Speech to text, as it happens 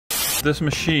this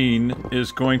machine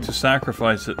is going to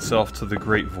sacrifice itself to the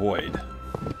Great Void.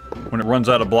 When it runs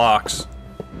out of blocks.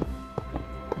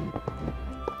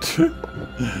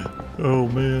 Oh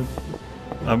man.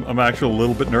 I'm actually a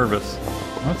little bit nervous.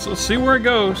 Let's see where it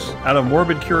goes, out of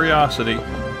morbid curiosity.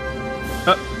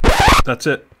 That's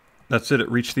it. That's it, it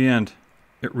reached the end.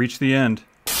 It reached the end.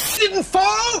 Didn't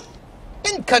fall?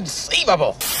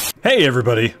 Inconceivable! Hey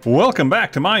everybody, welcome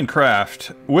back to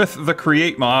Minecraft. With the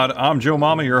Create mod, I'm Joe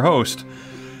Mama, your host.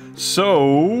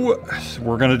 So,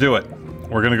 we're gonna do it.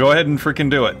 We're gonna go ahead and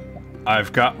freaking do it.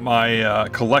 I've got my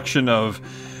collection of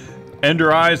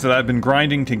Ender Eyes that I've been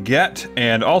grinding to get,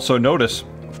 and also notice,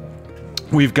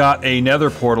 we've got a nether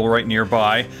portal right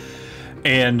nearby,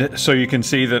 and so you can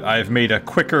see that I've made a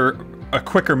quicker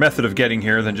method of getting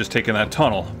here than just taking that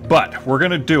tunnel. But we're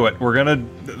gonna do it.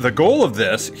 The goal of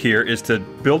this here is to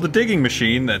build a digging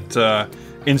machine that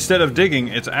instead of digging,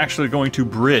 it's actually going to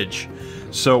bridge.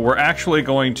 So we're actually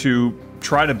going to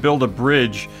try to build a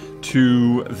bridge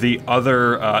to the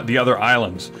other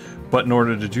islands. But in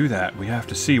order to do that, we have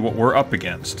to see what we're up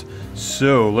against.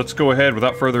 So let's go ahead,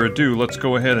 without further ado, let's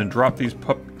go ahead and drop these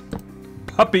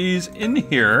puppies in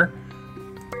here.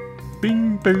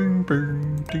 Bing, bing,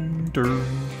 bing, ding, ding.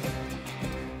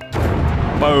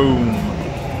 Boom.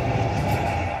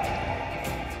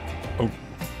 Oh,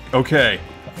 okay.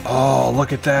 Oh,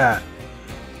 look at that.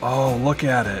 Oh, look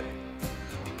at it.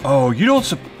 Oh, you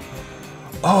don't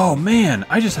oh, man,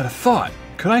 I just had a thought.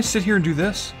 Could I sit here and do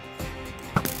this?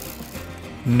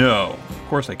 No, of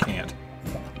course I can't.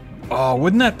 Oh,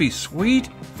 wouldn't that be sweet?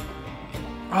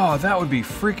 Oh, that would be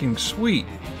freaking sweet.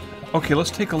 Okay,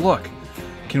 let's take a look.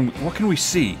 What can we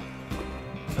see?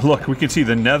 Look, we can see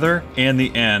the nether and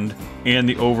the end and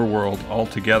the overworld all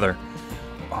together.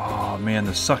 Oh man,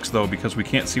 this sucks though because we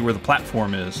can't see where the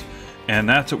platform is. And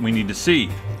that's what we need to see.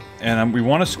 And we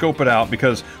want to scope it out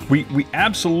because we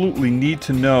absolutely need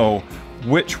to know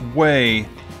which way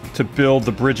to build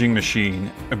the bridging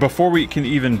machine. Before we can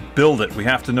even build it, we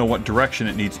have to know what direction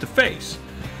it needs to face.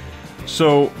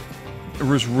 So there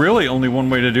was really only one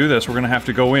way to do this. We're gonna have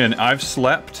to go in. I've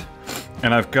slept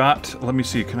and I've got, let me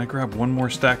see, can I grab one more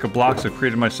stack of blocks? I've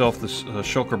created myself this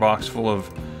shulker box full of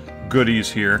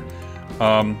goodies here.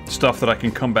 Stuff that I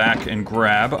can come back and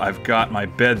grab. I've got my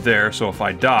bed there, so if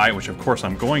I die, which of course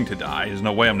I'm going to die, there's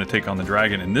no way I'm gonna take on the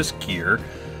dragon in this gear.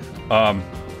 Yeah,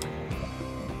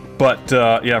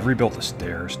 I've rebuilt the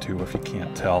stairs too, if you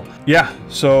can't tell. Yeah,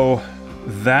 so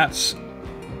that's it.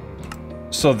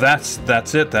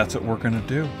 That's what we're gonna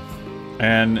do.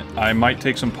 And I might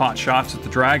take some pot shots at the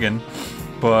dragon,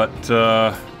 but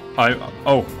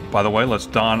oh, by the way, let's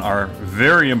don our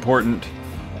very important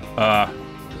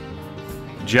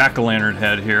jack-o'-lantern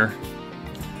head here.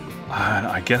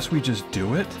 I guess we just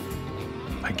do it.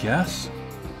 I guess.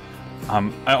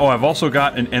 Oh, I've also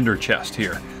got an ender chest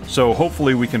here. So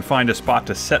hopefully we can find a spot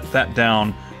to set that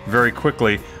down very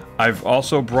quickly. I've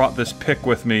also brought this pick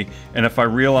with me, and if I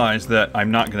realize that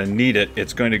I'm not going to need it,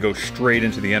 it's going to go straight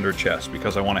into the ender chest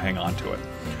because I want to hang on to it.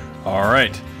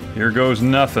 Alright, here goes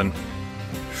nothing.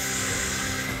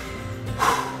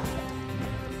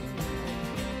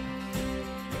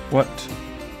 What?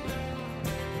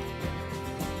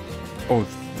 Oh,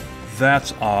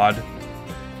 that's odd.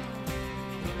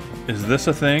 Is this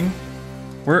a thing?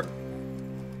 Where...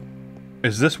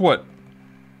 Is this what...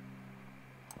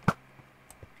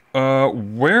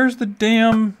 where's the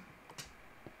damn...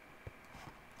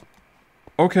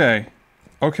 Okay.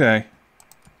 Okay.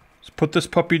 Let's put this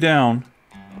puppy down.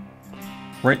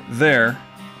 Right there.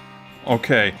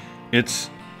 Okay.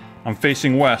 I'm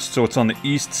facing west, so it's on the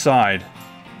east side.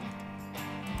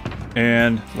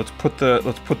 And let's put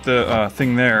the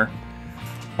thing there.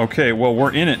 Okay, well,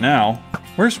 we're in it now.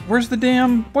 Where's the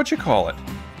damn... whatchamacallit?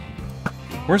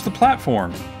 Where's the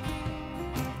platform?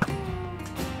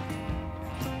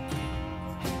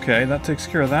 Okay, that takes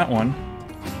care of that one.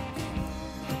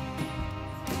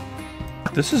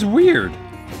 This is weird.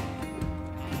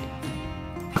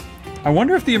 I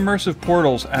wonder if the immersive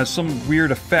portals has some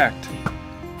weird effect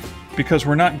because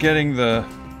we're not getting the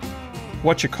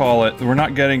we're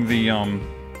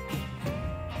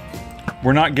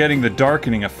not getting the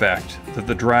darkening effect that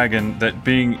that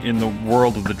being in the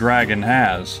world of the dragon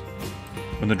has.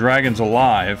 When the dragon's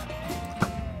alive,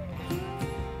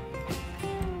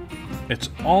 it's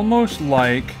almost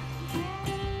like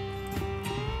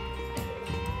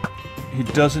he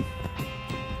doesn't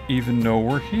even know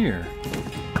we're here.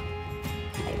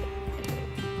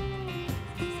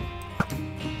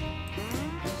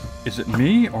 Is it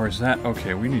me, or is that...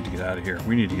 Okay, we need to get out of here.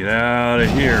 We need to get out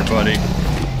of here, buddy.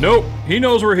 Nope, he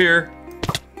knows we're here.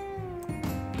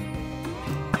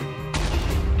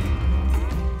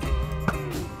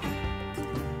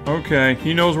 Okay,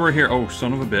 he knows we're here. Oh,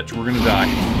 son of a bitch, we're gonna die.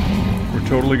 We're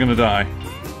totally gonna die.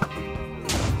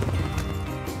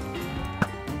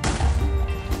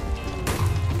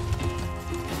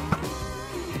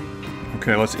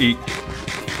 Okay, let's eat.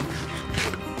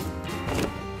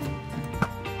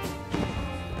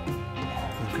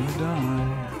 We're gonna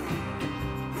die.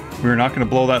 We're not gonna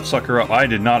blow that sucker up. I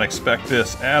did not expect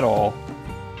this at all.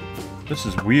 This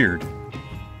is weird.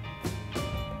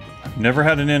 I've never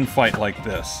had an end fight like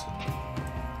this.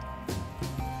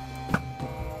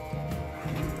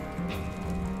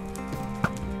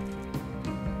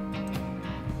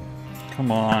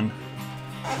 Come on.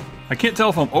 I can't tell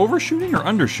if I'm overshooting or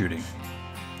undershooting.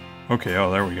 Okay,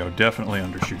 oh, there we go. Definitely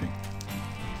undershooting.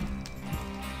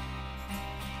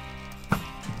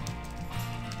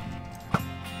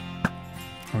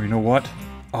 Oh, you know what?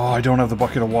 Oh, I don't have the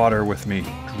bucket of water with me.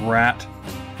 Drat.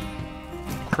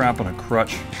 Crap on a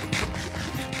crutch.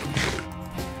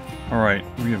 Alright,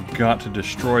 we have got to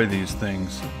destroy these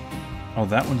things. Oh,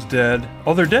 that one's dead.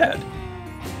 Oh, they're dead!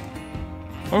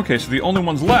 Okay, so the only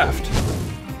ones left.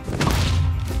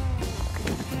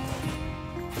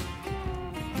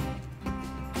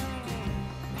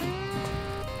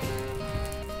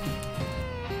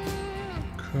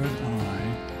 Could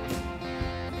I...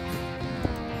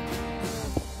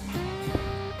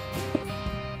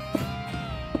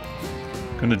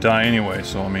 Gonna die anyway,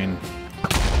 so I mean...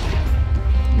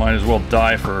 Might as well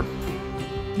die for...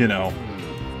 You know...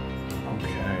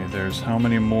 Okay, there's how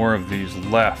many more of these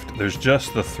left? There's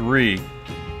just the 3.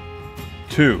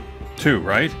 2,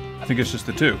 right? I think it's just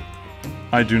the 2.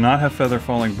 I do not have feather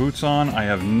falling boots on. I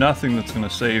have nothing that's gonna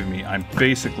save me. I'm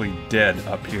basically dead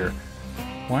up here.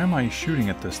 Why am I shooting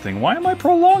at this thing? Why am I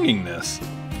prolonging this?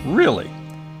 Really?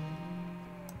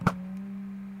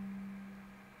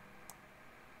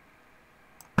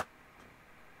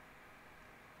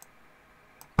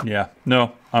 Yeah,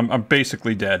 no, I'm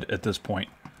basically dead at this point.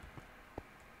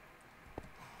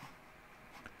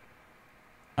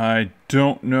 I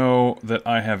don't know that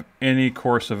I have any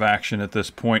course of action at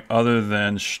this point other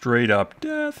than straight up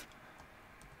death.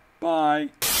 Bye.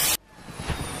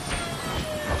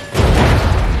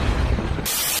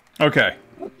 Okay.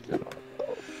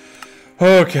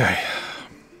 Okay.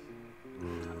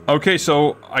 Okay,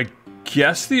 so I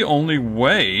guess the only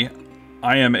way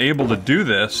I am able to do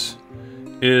this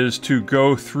is to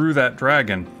go through that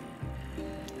dragon.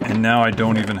 And now I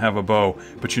don't even have a bow.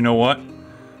 But you know what?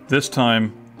 This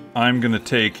time, I'm gonna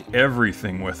take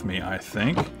everything with me, I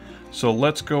think. So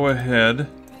let's go ahead.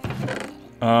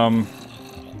 Oh,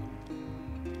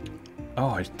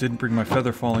 I didn't bring my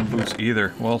feather falling boots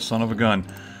either. Well, son of a gun.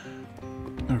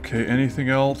 Okay, anything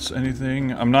else?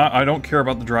 Anything? I don't care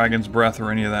about the dragon's breath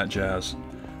or any of that jazz.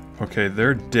 Okay,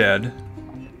 they're dead.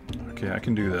 Okay, I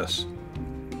can do this.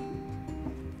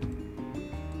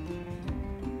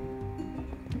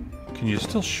 Can you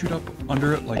still shoot up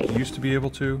under it like you used to be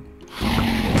able to?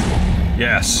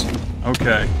 Yes.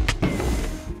 Okay.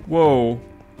 Whoa.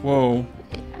 Whoa.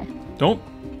 Don't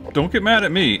get mad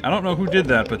at me. I don't know who did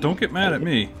that, but don't get mad at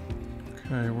me.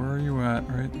 Okay, where are you at?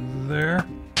 Right there?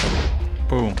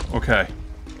 Boom. Okay.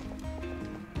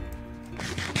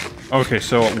 Okay,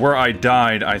 so where I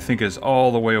died, I think is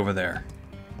all the way over there.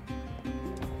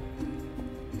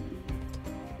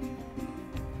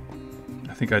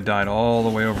 I think I died all the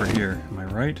way over here. Am I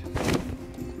right?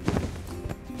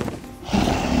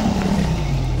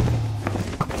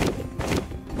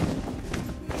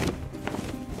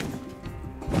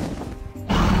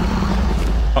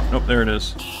 Oh, nope, there it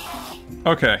is.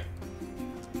 Okay.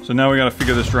 So now we gotta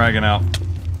figure this dragon out.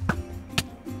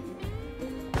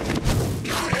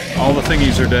 All the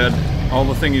thingies are dead. All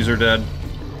the thingies are dead.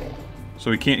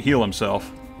 So he can't heal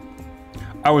himself.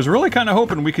 I was really kind of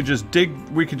hoping we could just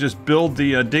build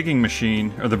the digging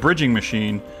machine, or the bridging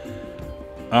machine,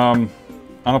 on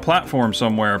a platform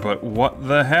somewhere, but what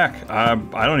the heck? I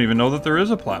don't even know that there is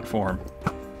a platform.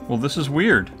 Well, this is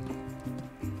weird.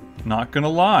 Not gonna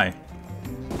lie.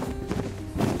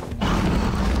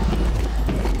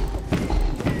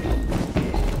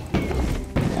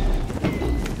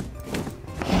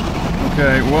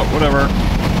 Okay, whatever.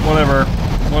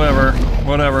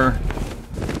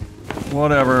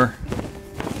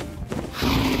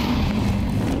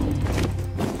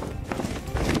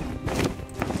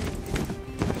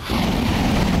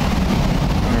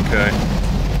 Okay.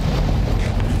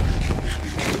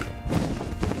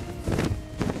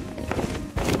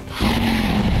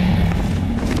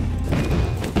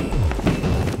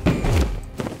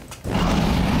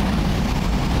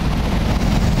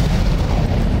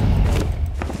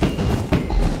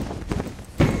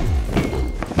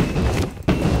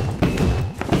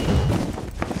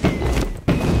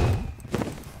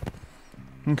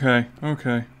 Okay,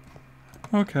 okay.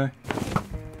 Okay.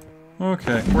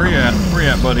 Okay, where you at? Where you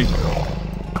at, buddy?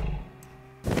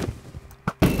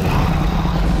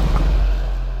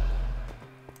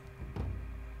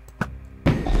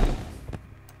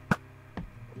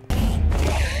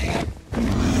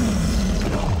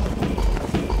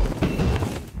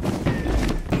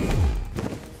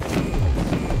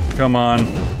 Come on.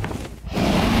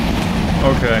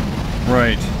 Okay,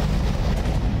 right.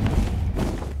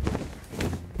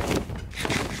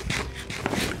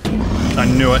 I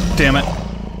knew it, damn it.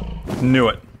 Knew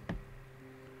it.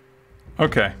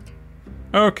 Okay.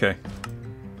 Okay.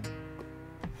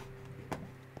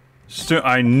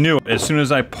 I knew it. As soon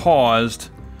as I paused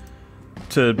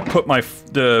to put my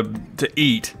to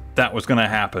eat, that was gonna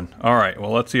happen. Alright,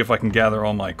 well let's see if I can gather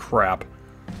all my crap.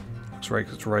 Looks like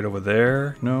it's right over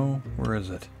there. No, where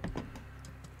is it?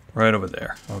 Right over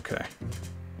there. Okay.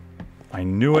 I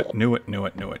knew it, knew it, knew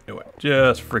it, knew it, knew it.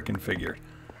 Just freaking figured.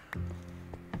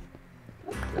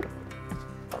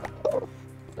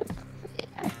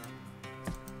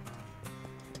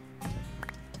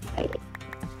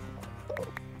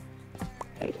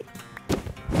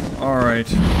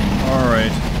 Alright,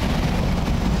 alright.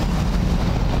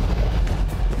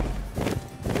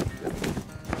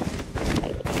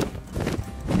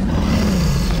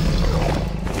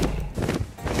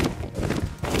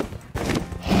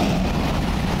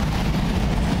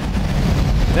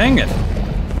 Dang it!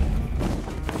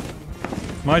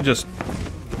 Am I just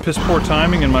piss poor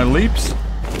timing in my leaps?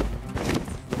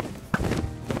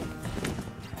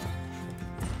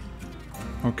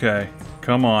 Okay,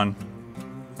 come on.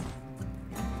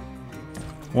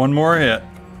 One more hit.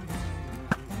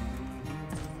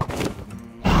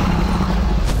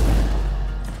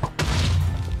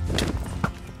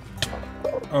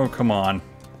 Oh, come on.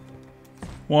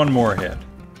 One more hit.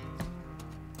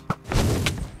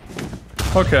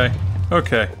 Okay,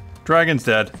 okay. Dragon's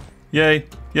dead. Yay.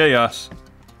 Yay us.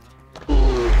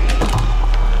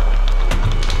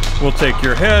 We'll take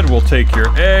your head, we'll take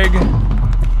your egg.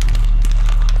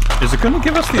 Is it gonna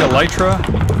give us the elytra?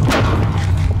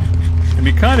 It'd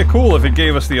be kinda cool if it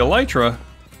gave us the elytra.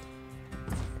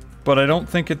 But I don't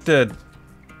think it did.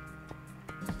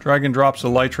 Dragon drops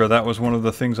elytra, that was one of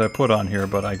the things I put on here,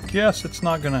 but I guess it's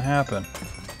not gonna happen.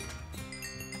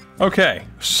 Okay,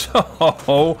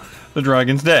 so the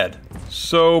dragon's dead.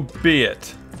 So be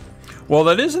it. Well,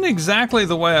 that isn't exactly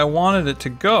the way I wanted it to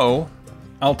go.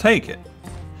 I'll take it.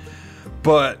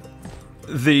 But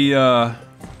the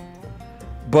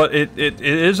but it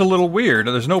is a little weird.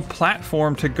 There's no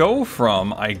platform to go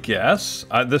from, I guess.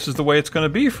 This is the way it's going to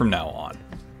be from now on.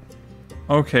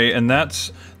 Okay, and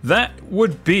that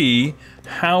would be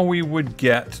how we would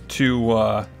get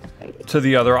to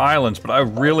the other islands. But I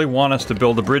really want us to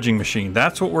build a bridging machine.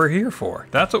 That's what we're here for.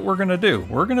 That's what we're going to do.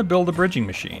 We're going to build a bridging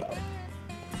machine.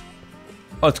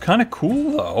 Oh, it's kind of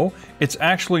cool, though. It's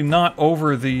actually not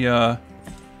over the...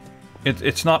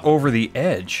 It's not over the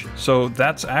edge, so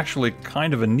that's actually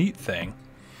kind of a neat thing.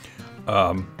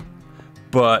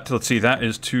 But let's see, that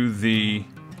is to the...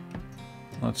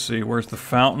 Let's see, where's the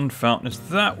fountain? Fountain is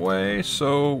that way,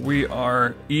 so we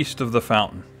are east of the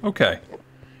fountain. Okay.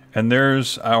 And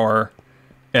there's our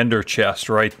ender chest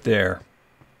right there.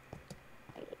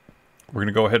 We're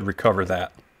gonna go ahead and recover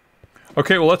that.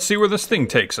 Okay, well let's see where this thing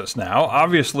takes us now.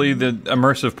 Obviously the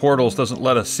immersive portals doesn't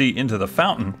let us see into the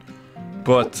fountain.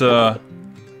 But,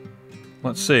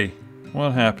 let's see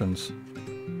what happens.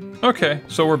 Okay,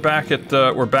 so we're back at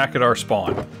our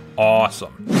spawn.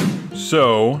 Awesome.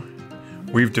 So,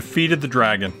 we've defeated the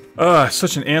dragon.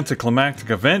 Such an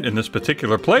anticlimactic event in this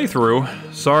particular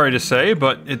playthrough. Sorry to say,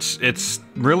 but it's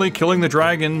really killing the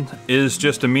dragon is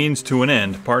just a means to an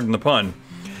end, pardon the pun.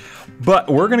 But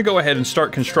we're gonna go ahead and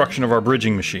start construction of our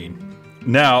bridging machine.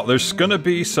 Now, there's going to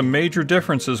be some major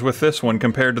differences with this one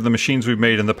compared to the machines we've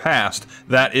made in the past.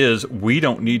 That is, we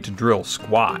don't need to drill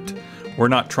squat. We're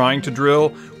not trying to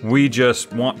drill, we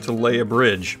just want to lay a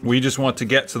bridge. We just want to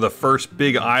get to the first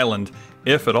big island,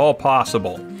 if at all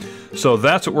possible. So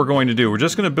that's what we're going to do. We're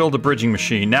just going to build a bridging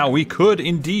machine. Now, we could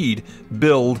indeed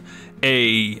build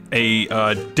a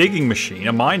digging machine,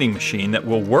 a mining machine that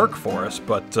will work for us,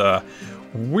 but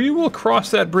we will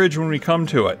cross that bridge when we come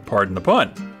to it, pardon the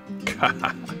pun.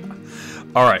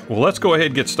 Alright, well let's go ahead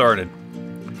and get started.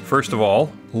 First of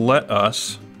all, let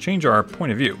us change our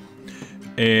point of view.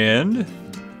 And,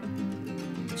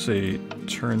 let's see,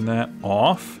 turn that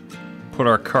off. Put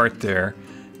our cart there.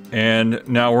 And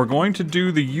now we're going to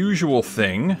do the usual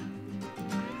thing.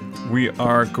 We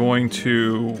are going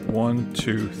to 1,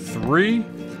 2, 3.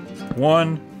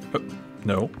 1,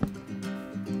 no.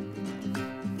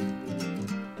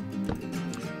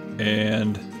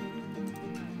 And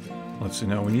let's see,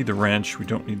 now we need the wrench, we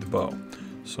don't need the bow.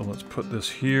 So let's put this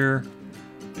here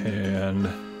and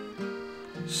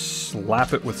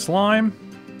slap it with slime.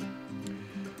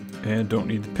 And don't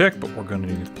need the pick, but we're going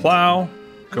to need the plow.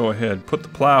 Go ahead, put the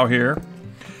plow here.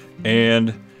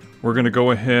 And we're going to go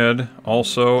ahead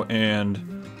also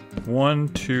and 1,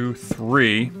 2,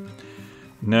 3.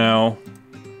 Now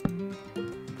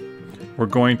we're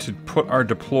going to put our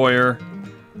deployer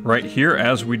right here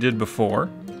as we did before.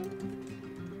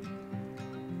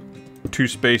 2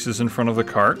 spaces in front of the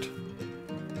cart.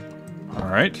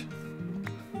 Alright.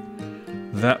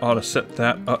 That ought to set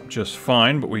that up just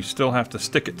fine, but we still have to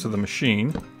stick it to the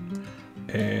machine.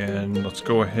 And let's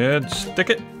go ahead,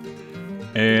 stick it.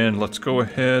 And let's go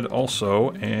ahead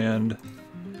also and...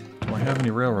 do I have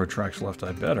any railroad tracks left?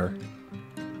 I better.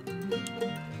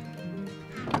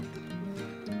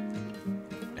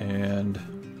 And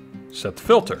set the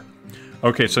filter.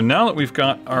 Okay, so now that we've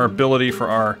got our ability for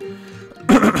our...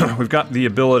 we've got the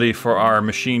ability for our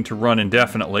machine to run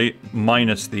indefinitely,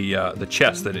 minus the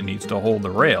chest that it needs to hold the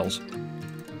rails.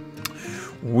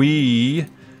 We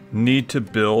need to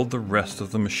build the rest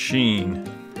of the machine.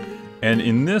 And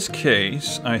in this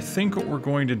case, I think what we're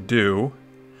going to do,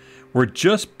 we're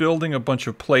just building a bunch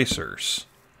of placers.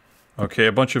 Okay,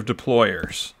 a bunch of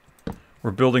deployers.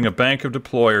 We're building a bank of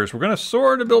deployers. We're going to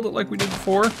sort of build it like we did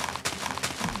before,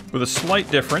 with a slight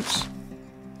difference.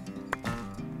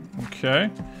 Okay,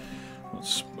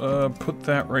 let's put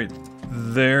that right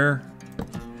there.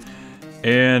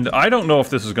 And I don't know if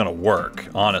this is going to work,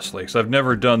 honestly, because I've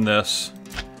never done this.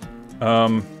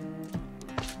 I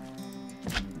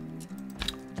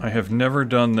have never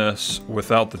done this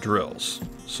without the drills.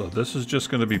 So this is just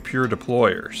going to be pure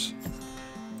deployers.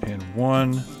 And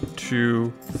 1,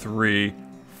 2, 3,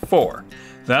 4.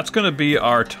 That's going to be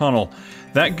our tunnel.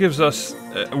 That gives us...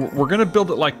 we're going to build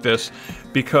it like this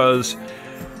because...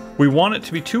 we want it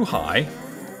to be too high,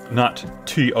 not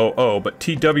T-O-O, but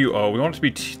T-W-O. We want it to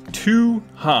be too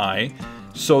high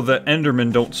so that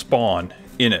Endermen don't spawn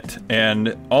in it.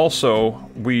 And also,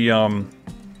 we'd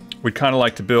kind of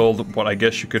like to build what I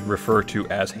guess you could refer to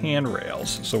as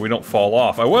handrails, so we don't fall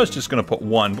off. I was just going to put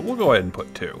 1, but we'll go ahead and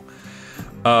put 2.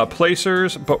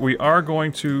 Placers, but we are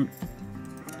going to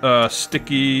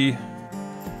sticky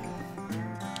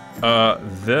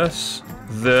this.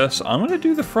 I'm going to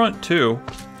do the front too.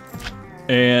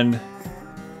 And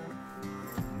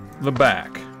the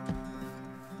back.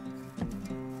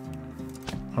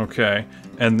 Okay,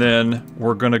 and then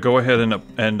we're going to go ahead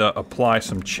and apply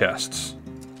some chests.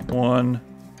 1,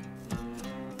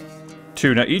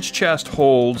 2. Now each chest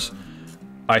holds,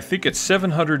 I think it's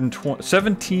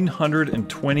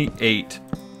 1,728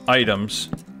 items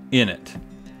in it.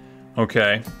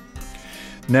 Okay.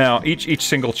 Now each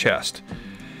single chest.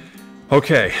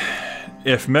 Okay.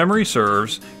 If memory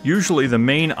serves, usually the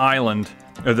main island,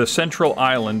 or the central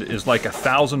island, is like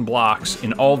 1,000 blocks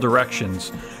in all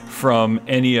directions from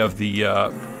any of the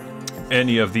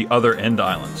other end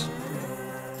islands.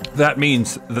 That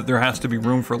means that there has to be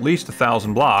room for at least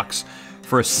 1,000 blocks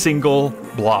for a single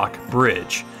block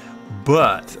bridge.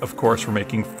 But, of course, we're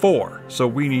making 4, so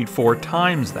we need 4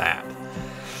 times that.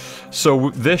 So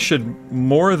this should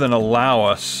more than allow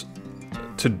us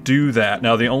to do that.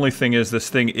 Now the only thing is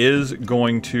this thing is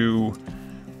going to,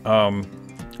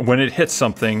 when it hits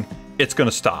something, it's going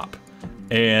to stop.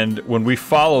 And when we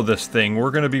follow this thing,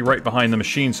 we're going to be right behind the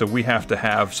machine, so we have to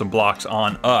have some blocks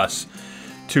on us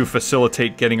to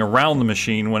facilitate getting around the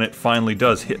machine when it finally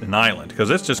does hit an island,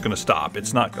 because it's just going to stop.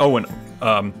 It's not... oh, and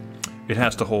it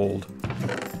has to hold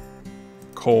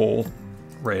coal,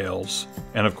 rails,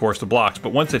 and of course the blocks.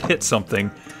 But once it hits something,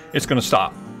 it's going to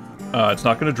stop. It's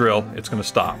not going to drill, it's going to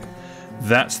stop.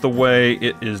 That's the way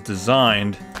it is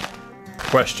designed.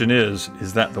 Question is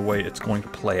that the way it's going to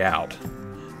play out?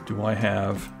 Do I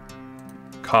have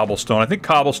cobblestone? I think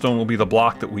cobblestone will be the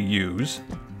block that we use.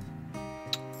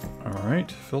 Alright,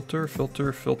 filter,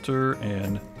 filter, filter,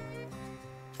 and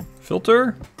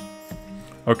filter.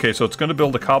 Okay, so it's going to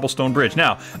build a cobblestone bridge.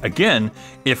 Now, again,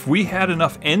 if we had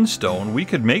enough endstone, we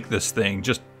could make this thing,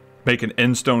 just make an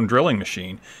endstone drilling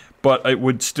machine. But it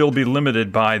would still be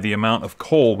limited by the amount of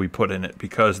coal we put in it,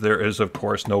 because there is, of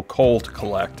course, no coal to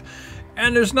collect.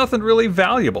 And there's nothing really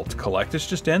valuable to collect, it's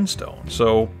just endstone.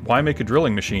 So why make a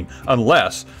drilling machine?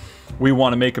 Unless we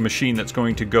want to make a machine that's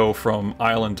going to go from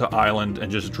island to island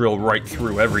and just drill right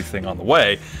through everything on the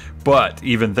way. But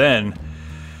even then,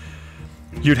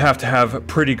 you'd have to have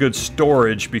pretty good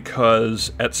storage,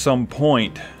 because at some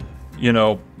point, you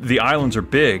know, the islands are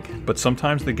big, but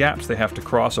sometimes the gaps they have to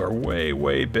cross are way,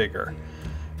 way bigger.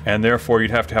 And therefore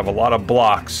you'd have to have a lot of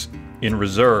blocks in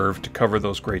reserve to cover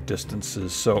those great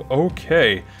distances. So,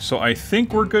 okay. So I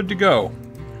think we're good to go.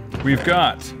 We've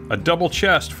got a double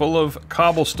chest full of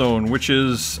cobblestone, which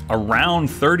is around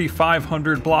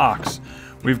 3,500 blocks.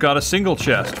 We've got a single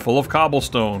chest full of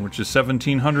cobblestone, which is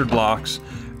 1,700 blocks.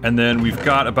 And then we've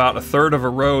got about a third of a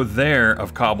row there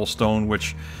of cobblestone,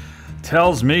 which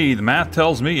tells me, the math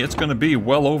tells me, it's going to be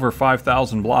well over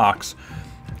 5,000 blocks.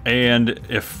 And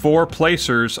if 4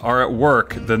 placers are at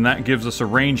work, then that gives us a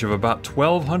range of about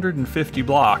 1,250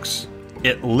 blocks,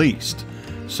 at least.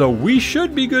 So we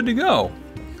should be good to go.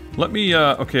 Let me,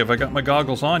 okay, have I got my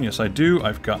goggles on? Yes, I do.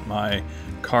 I've got my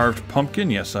carved pumpkin.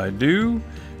 Yes, I do.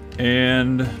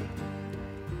 And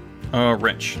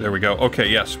wrench. There we go. Okay,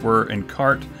 yes, we're in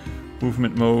cart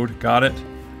movement mode. Got it.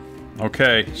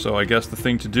 Okay, so I guess the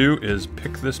thing to do is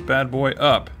pick this bad boy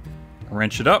up,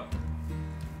 wrench it up,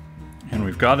 and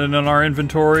we've got it in our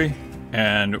inventory,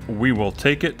 and we will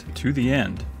take it to the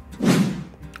end.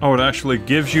 Oh, it actually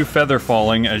gives you feather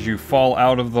falling as you fall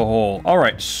out of the hole. All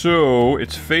right, so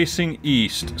it's facing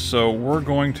east, so we're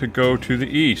going to go to the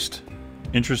east.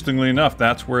 Interestingly enough,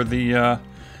 that's where the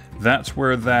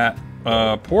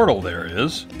that portal there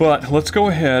is. But let's go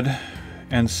ahead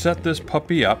and set this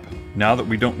puppy up. Now that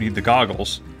we don't need the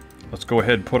goggles, let's go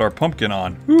ahead and put our pumpkin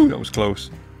on. Ooh, that was close.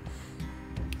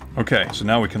 Okay, so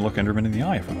now we can look Enderman in the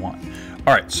eye if we want.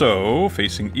 All right, so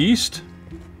facing east.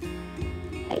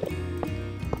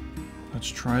 Let's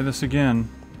try this again.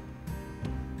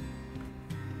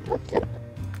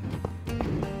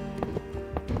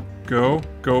 Go,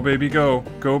 go baby, go.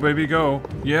 Go baby, go.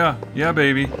 Yeah, yeah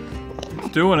baby.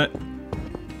 Doing it.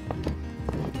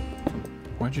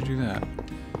 Why'd you do that?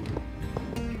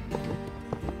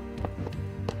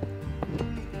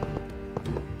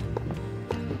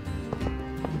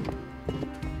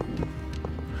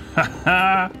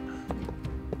 Ha!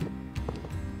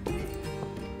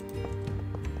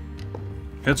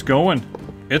 It's going.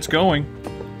 It's going.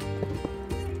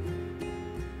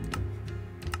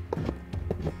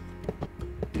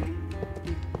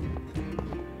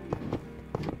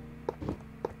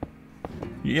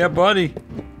 Yeah, buddy.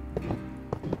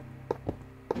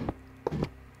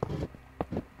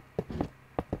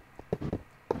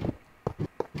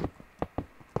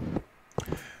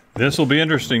 This will be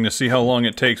interesting to see how long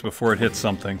it takes before it hits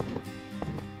something.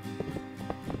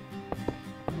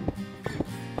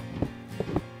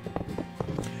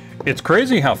 It's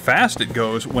crazy how fast it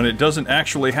goes when it doesn't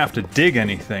actually have to dig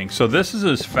anything. So this is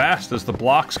as fast as the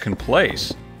blocks can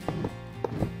place.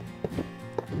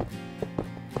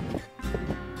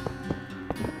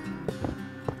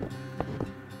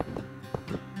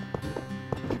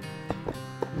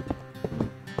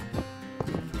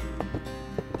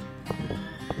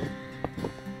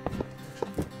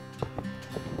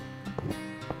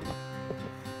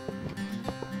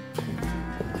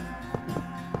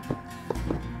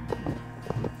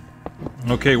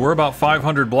 Okay, we're about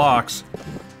 500 blocks.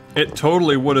 It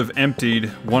totally would have emptied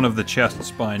one of the chests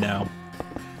by now.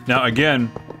 Now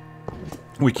again,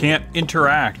 we can't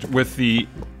interact with the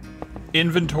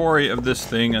inventory of this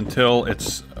thing until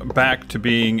it's back to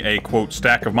being a, quote,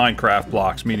 stack of Minecraft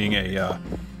blocks, meaning a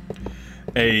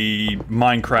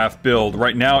Minecraft build.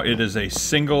 Right now it is a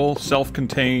single,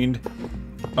 self-contained,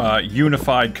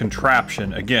 unified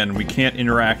contraption. Again, we can't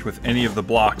interact with any of the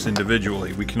blocks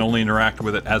individually. We can only interact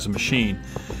with it as a machine.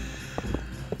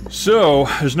 So,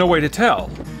 there's no way to tell.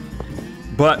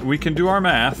 But we can do our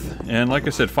math, and like I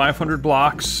said, 500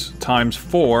 blocks times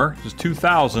 4 is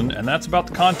 2,000, and that's about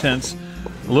the contents,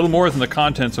 a little more than the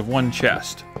contents of one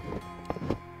chest.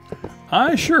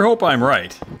 I sure hope I'm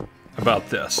right about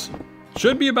this.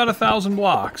 Should be about 1,000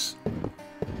 blocks.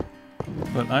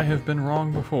 But I have been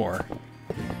wrong before.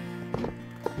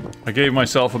 I gave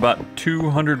myself about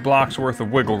 200 blocks worth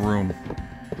of wiggle room.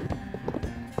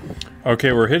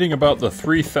 Okay, we're hitting about the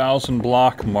 3,000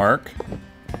 block mark.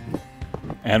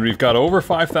 And we've got over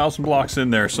 5,000 blocks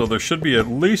in there, so there should be at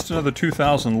least another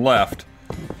 2,000 left.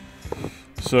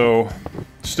 So,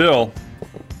 still,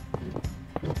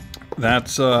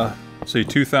 that's, say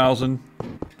 2,000.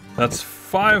 That's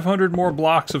 500 more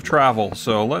blocks of travel,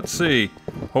 so let's see.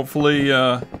 Hopefully,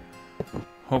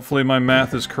 hopefully my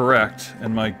math is correct,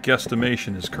 and my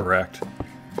guesstimation is correct.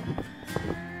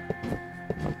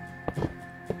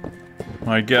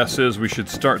 My guess is we should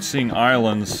start seeing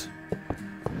islands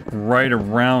right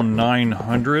around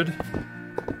 900.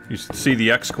 You see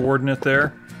the X coordinate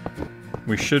there?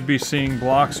 We should be seeing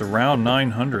blocks around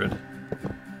 900.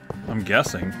 I'm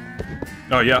guessing.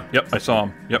 Oh, yeah, yep, I saw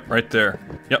them. Yep, right there.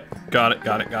 Yep, got it,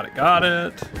 got it, got it, got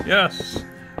it. Yes,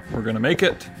 we're gonna make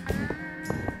it.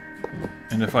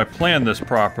 And if I plan this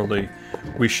properly,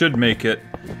 we should make it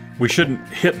We shouldn't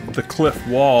hit the cliff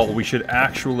wall. We should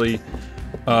actually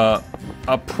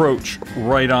approach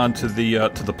right onto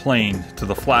the plain, to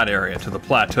the flat area, to the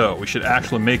plateau. We should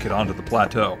actually make it onto the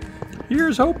plateau.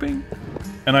 Here's hoping.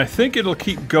 And I think it'll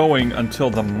keep going until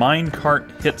the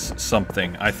minecart hits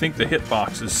something. I think the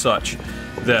hitbox is such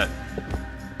that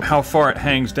how far it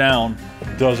hangs down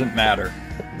doesn't matter.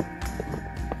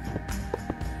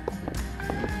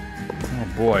 Oh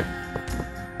boy.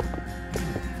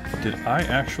 Did I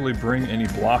actually bring any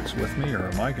blocks with me, or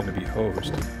am I going to be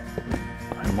hosed?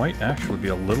 I might actually be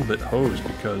a little bit hosed,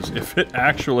 because if it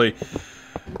actually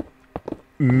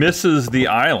misses the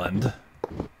island,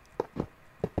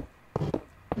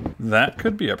 that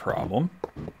could be a problem.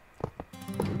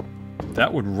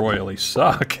 That would royally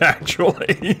suck,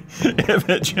 actually. If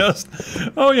it just...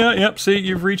 Oh yeah, yep, see,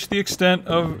 you've reached the extent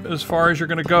of as far as you're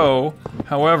going to go.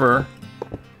 However,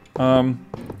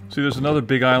 see, there's another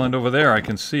big island over there. I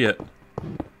can see it.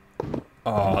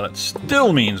 Oh, that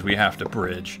still means we have to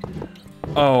bridge.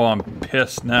 Oh, I'm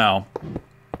pissed now.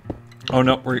 Oh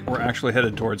no, we're actually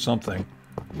headed towards something.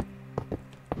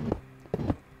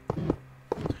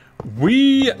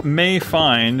 We may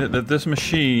find that this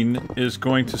machine is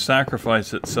going to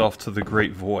sacrifice itself to the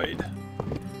Great Void.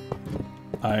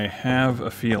 I have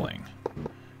a feeling.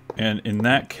 And in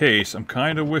that case, I'm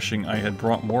kind of wishing I had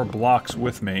brought more blocks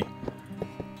with me.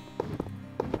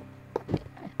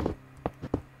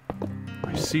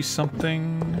 I see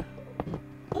something.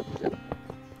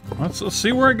 Let's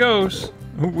see where it goes.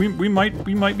 We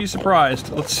might be surprised.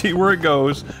 Let's see where it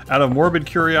goes. Out of morbid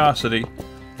curiosity.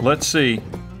 Let's see.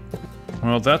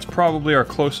 Well, that's probably our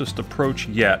closest approach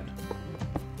yet.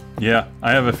 Yeah,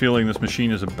 I have a feeling this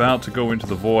machine is about to go into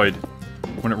the void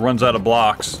when it runs out of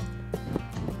blocks.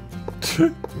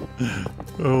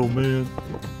 Oh man.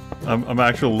 I'm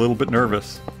actually a little bit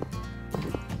nervous.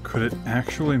 Could it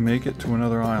actually make it to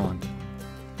another island?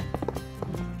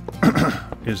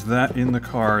 Is that in the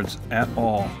cards at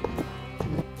all?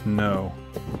 No.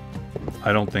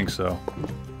 I don't think so.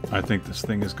 I think this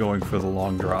thing is going for the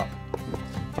long drop.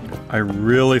 I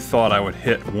really thought I would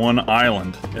hit one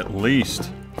island, at least.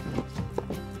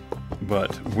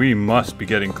 But we must be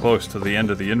getting close to the end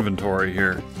of the inventory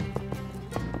here.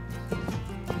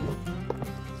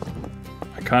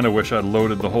 I kind of wish I'd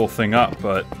loaded the whole thing up,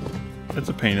 but it's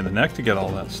a pain in the neck to get all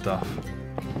that stuff.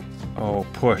 Oh,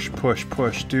 push, push,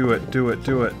 push. Do it, do it,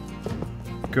 do it.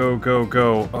 Go, go,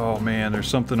 go. Oh man, there's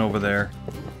something over there.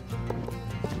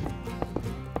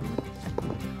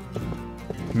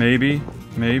 Maybe.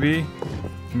 Maybe?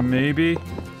 Maybe?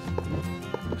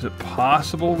 Is it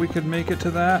possible we could make it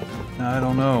to that? I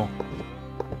don't know.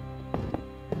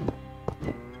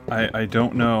 I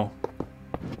don't know.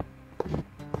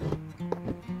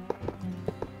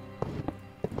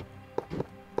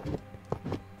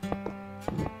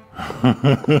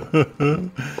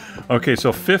 Okay,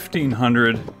 so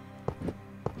 1,500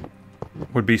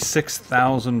 would be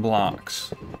 6,000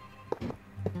 blocks.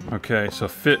 Okay, so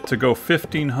to go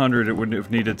 1,500, it would have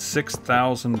needed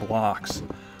 6,000 blocks.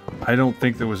 I don't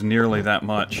think there was nearly that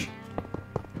much.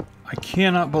 I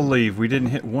cannot believe we didn't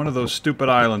hit one of those stupid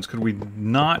islands. Could we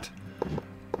not?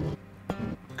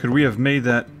 Could we have made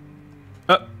that?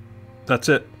 That's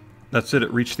it. That's it.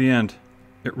 It reached the end.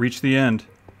 It reached the end.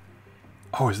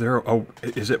 Oh, is there? Oh,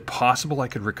 is it possible I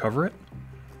could recover it?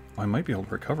 I might be able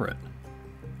to recover it.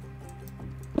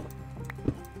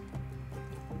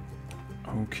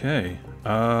 Okay,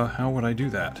 how would I do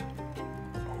that?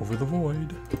 Over the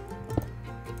void.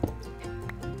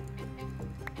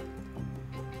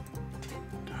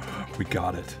 We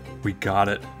got it. We got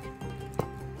it.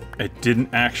 It didn't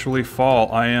actually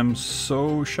fall. I am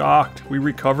so shocked. We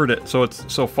recovered it. So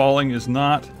falling is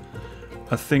not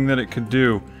a thing that it could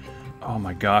do. Oh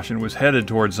my gosh, and it was headed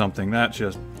towards something. That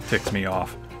just ticks me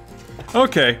off.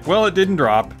 Okay, well, it didn't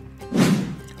drop.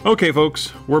 Okay,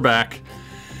 folks, we're back.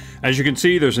 As you can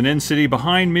see, there's an end city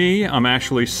behind me. I'm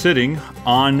actually sitting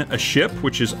on a ship,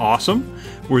 which is awesome.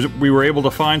 We were able to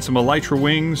find some elytra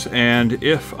wings, and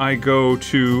if I go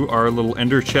to our little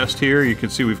ender chest here, you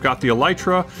can see we've got the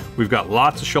elytra, we've got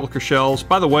lots of shulker shells.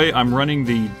 By the way, I'm running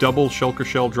the double shulker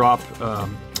shell drop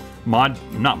not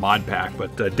mod pack,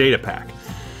 but data pack.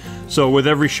 So with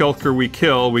every shulker we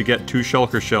kill, we get 2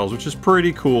 shulker shells, which is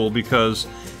pretty cool because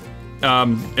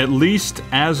at least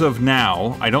as of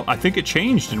now, I think it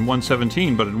changed in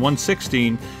 1.17, but in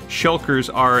 1.16, shulkers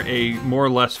are a more or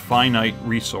less finite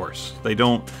resource. They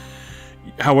don't,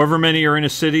 however many are in a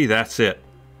city, that's it.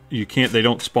 They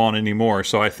don't spawn anymore.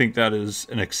 So I think that is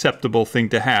an acceptable thing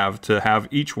to have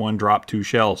each one drop 2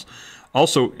 shells.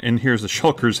 Also, and here's the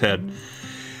shulker's head.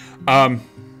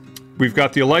 We've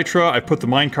got the elytra. I put the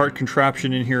minecart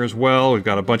contraption in here as well. We've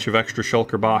got a bunch of extra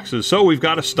shulker boxes. So we've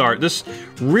got to start. This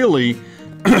really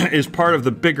is part of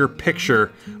the bigger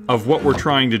picture of what we're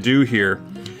trying to do here.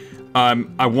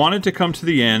 I wanted to come to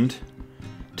the end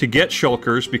to get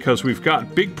shulkers because we've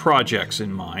got big projects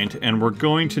in mind and we're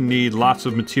going to need lots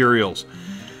of materials.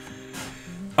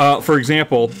 For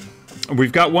example,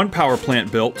 we've got one power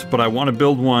plant built, but I want to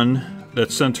build one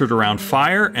that's centered around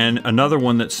fire and another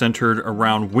one that's centered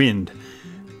around wind.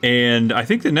 And I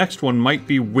think the next one might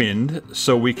be wind,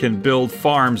 so we can build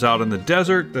farms out in the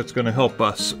desert. That's going to help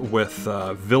us with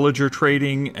villager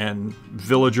trading and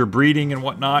villager breeding and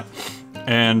whatnot.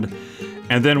 And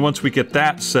then once we get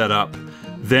that set up,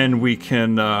 then we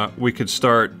could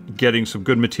start getting some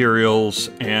good materials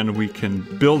and we can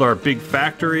build our big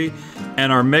factory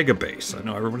and our mega base. I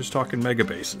know everybody's talking mega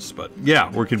bases, but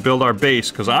yeah, we can build our base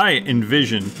because I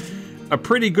envision a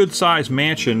pretty good sized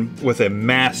mansion with a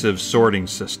massive sorting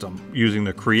system using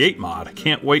the Create mod. I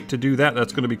can't wait to do that.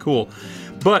 That's going to be cool.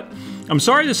 But I'm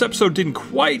sorry this episode didn't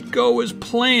quite go as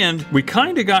planned. We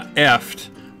kind of got effed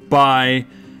by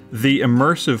the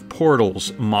immersive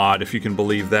portals mod, if you can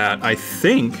believe that. I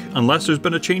think, unless there's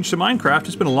been a change to Minecraft,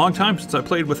 it's been a long time since I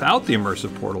played without the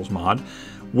immersive portals mod,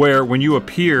 where when you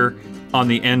appear on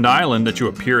the end island, that you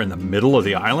appear in the middle of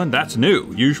the island. That's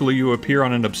new. Usually you appear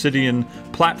on an obsidian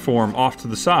platform off to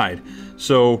the side.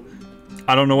 So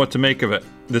I don't know what to make of it.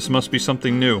 This must be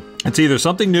something new. It's either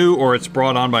something new or it's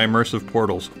brought on by immersive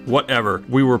portals. Whatever.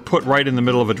 We were put right in the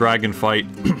middle of a dragon fight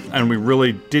and we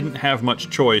really didn't have much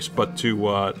choice but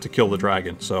to kill the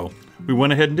dragon. So we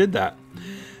went ahead and did that.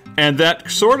 And that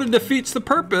sort of defeats the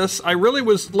purpose. I really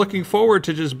was looking forward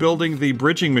to just building the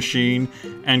bridging machine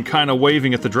and kind of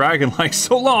waving at the dragon like,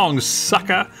 so long,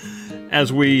 sucker,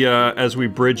 as we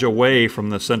bridge away from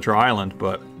the center island,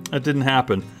 but that didn't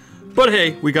happen. But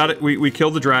hey, we got it. We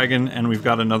killed the dragon and we've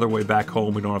got another way back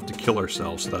home. We don't have to kill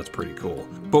ourselves, so that's pretty cool.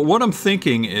 But what I'm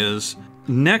thinking is,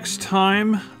 next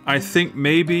time, I think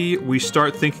maybe we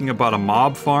start thinking about a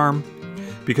mob farm.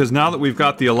 Because now that we've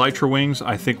got the elytra wings,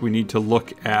 I think we need to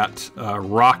look at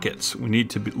rockets. We need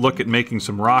to look at making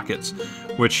some rockets,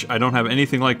 which I don't have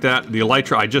anything like that. The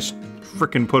elytra, I just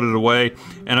frickin' put it away,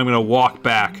 and I'm going to walk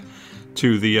back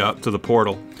to the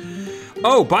portal.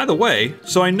 Oh, by the way,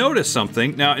 so I noticed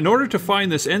something. Now, in order to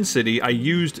find this end city, I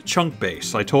used chunk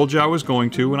base. I told you I was going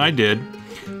to, and I did.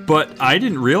 But I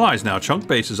didn't realize now chunk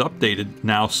base is updated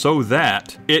now so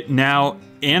that it now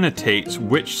annotates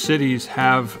which cities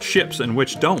have ships and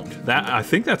which don't. I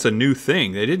think that's a new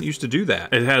thing. They didn't used to do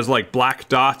that. It has like black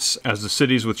dots as the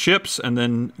cities with ships and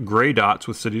then gray dots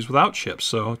with cities without ships.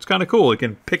 So it's kind of cool. You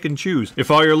can pick and choose. If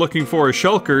all you're looking for is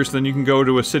shulkers, then you can go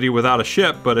to a city without a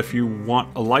ship. But if you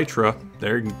want elytra,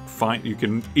 there you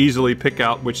can easily pick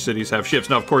out which cities have ships.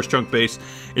 Now, of course, chunk base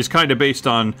is kind of based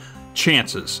on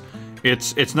chances.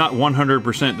 It's not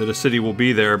 100% that a city will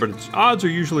be there, but its odds are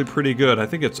usually pretty good. I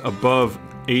think it's above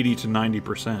 80 to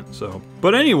 90%. So,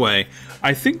 but anyway,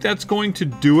 I think that's going to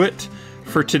do it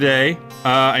for today.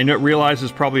 I realize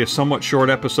it's probably a somewhat short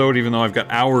episode, even though I've got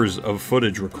hours of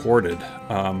footage recorded.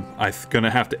 I'm gonna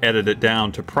have to edit it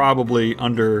down to probably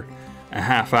under a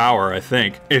half hour, I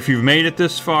think. If you've made it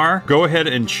this far, go ahead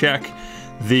and check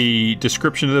the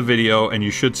description of the video, and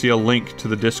you should see a link to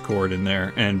the Discord in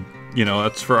there. And you know,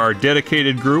 that's for our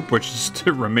dedicated group, which is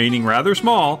remaining rather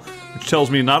small, which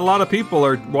tells me not a lot of people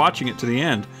are watching it to the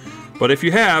end. But if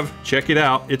you have, check it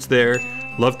out. It's there.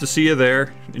 Love to see you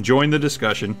there. Join the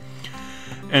discussion.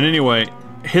 And anyway,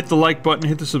 hit the like button,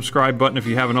 hit the subscribe button if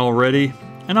you haven't already,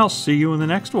 and I'll see you in the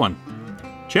next one.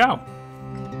 Ciao.